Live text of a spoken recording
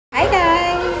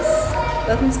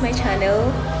welcome to my channel.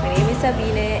 My name is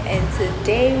Sabine and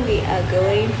today we are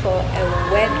going for a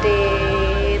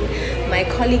wedding. My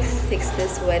colleague fixed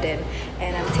this wedding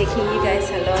and I'm taking you guys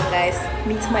along, guys.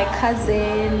 Meet my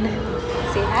cousin.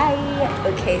 Say hi.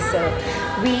 Okay, so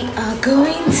we are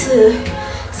going to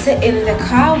sit in the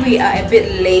car. We are a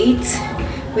bit late.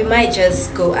 We might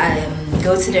just go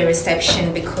to the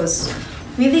reception because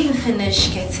we didn't finish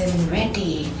getting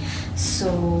ready so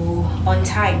on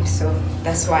time, so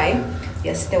that's why we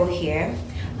are still here,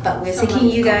 but we're taking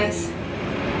you guys.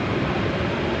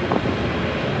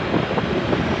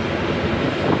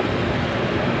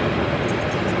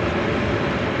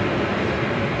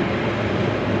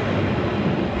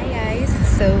 Hi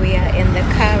guys, so we are in the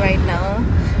car right now.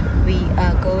 We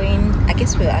are going, I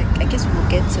guess we'll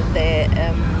get to the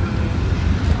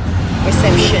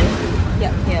reception.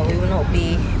 Yeah, we will not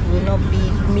be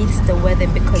meet the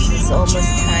wedding because it's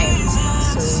almost time.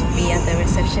 So we are at the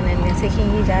reception and we're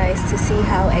taking you guys to see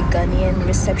how a Ghanaian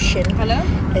reception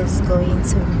is going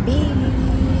to be.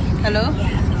 Hello?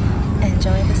 Yeah.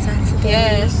 Enjoy the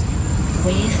Saturday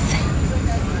with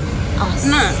us.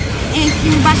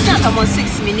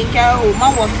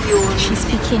 She's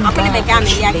speaking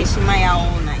English.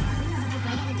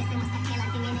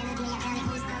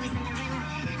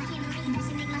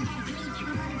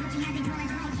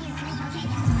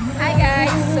 Hi guys,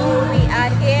 so we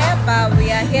are here, but we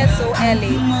are here so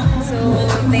early. So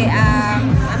they are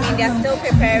still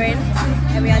preparing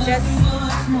and we are just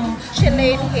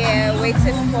chilling here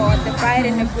waiting for the bride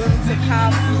and the groom to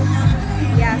come.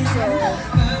 Yeah, so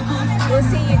we'll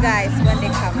see you guys when they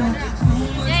come.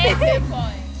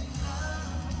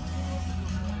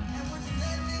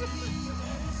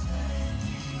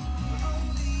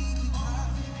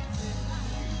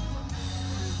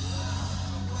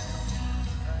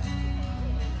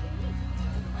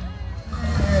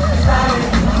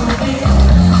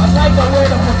 The way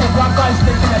the photographer is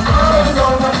taking a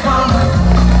picture.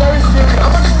 Very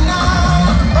serious.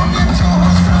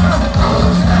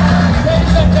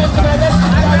 Ladies and gentlemen, let's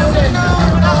get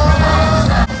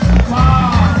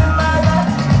wow.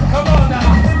 Come on now.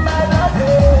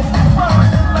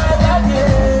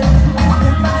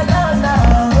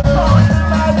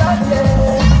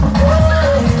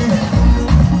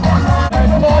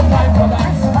 There's more time for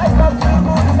that.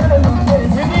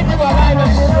 We need you alive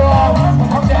and strong.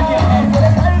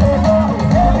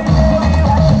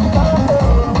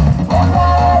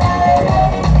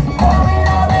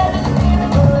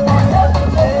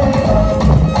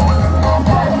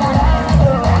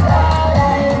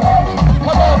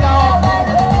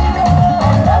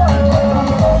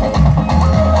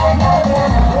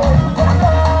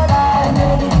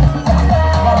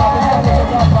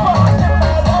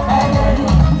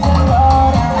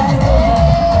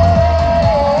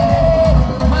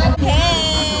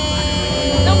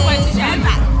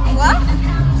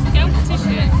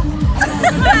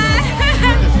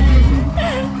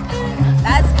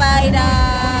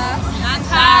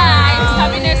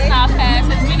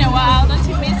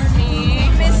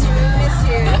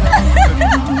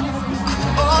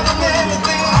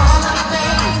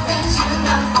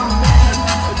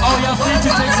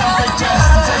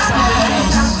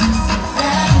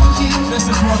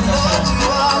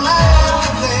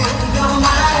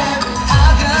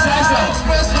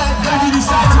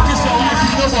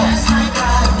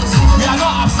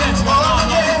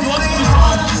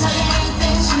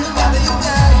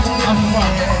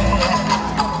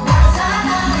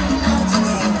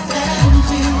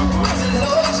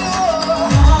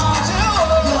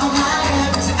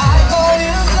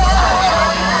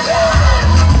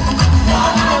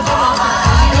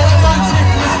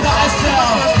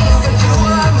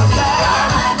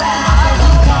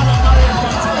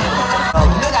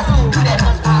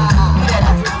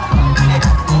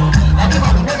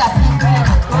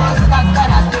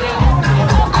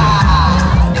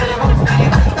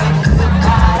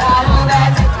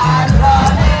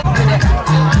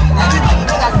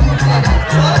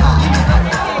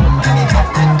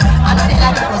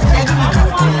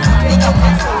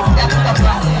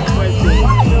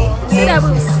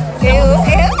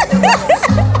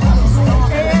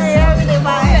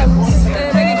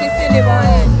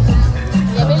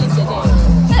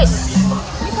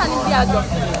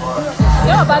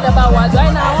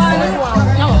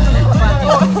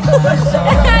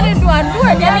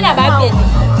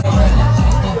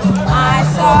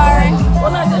 Sorry.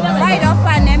 Right off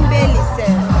an belly, sir.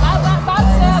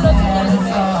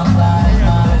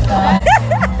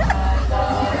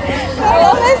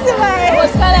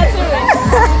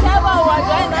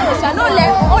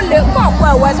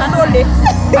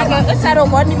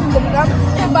 don't want to go.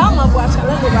 I'm a watch a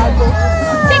little go.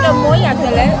 Take a more at the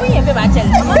left. We have a battle.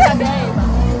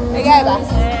 I got that.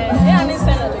 I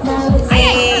understand.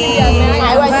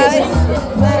 I want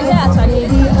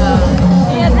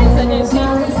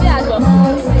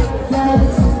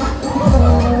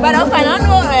but I don't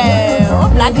know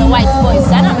black and white boys.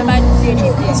 I don't remember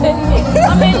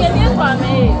I mean, you're for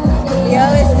me. You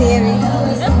always see me.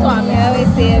 You always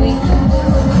see me.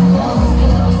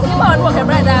 You want to walk a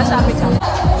brother shopping.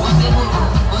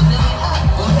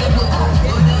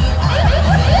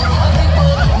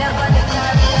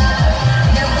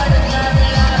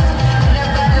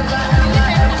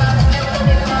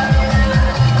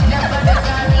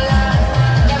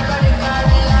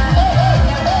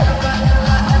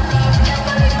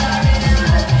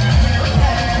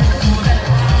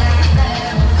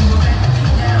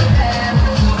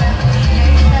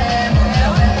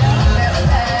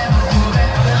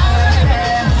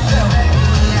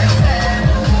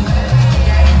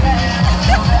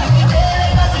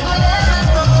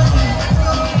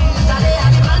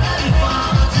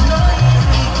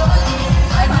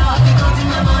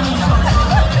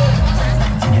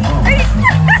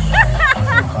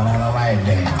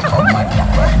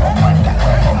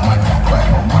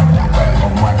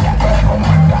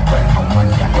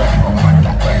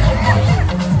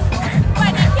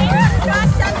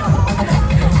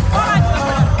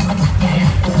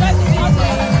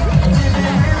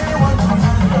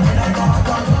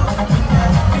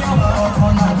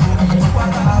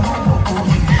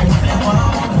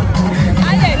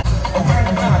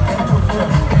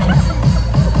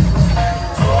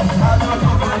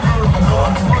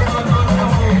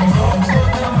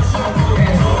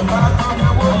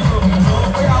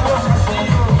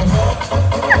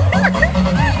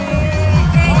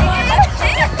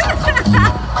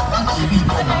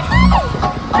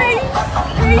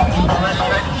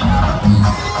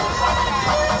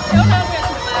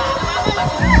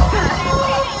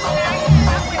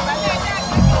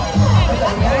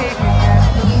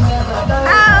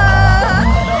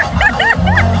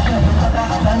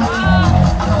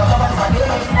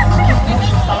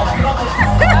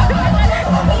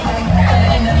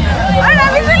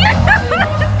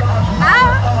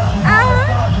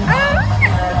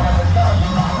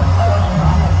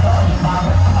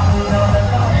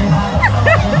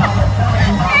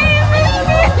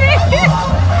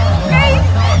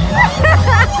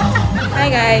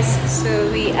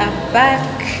 So we are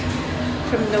back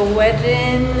from the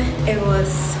wedding. It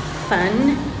was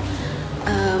fun.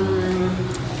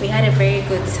 We had a very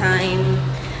good time.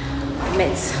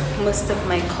 Met most of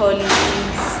my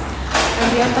colleagues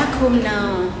and we are back home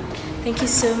now. Thank you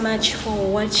so much for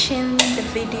watching the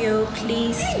video.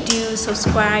 Please do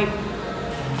subscribe,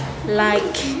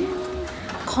 like,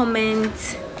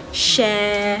 comment,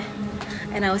 share,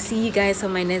 and I'll see you guys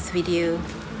on my next video.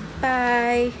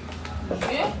 Bye.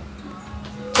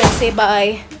 Say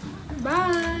bye.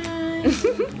 Bye.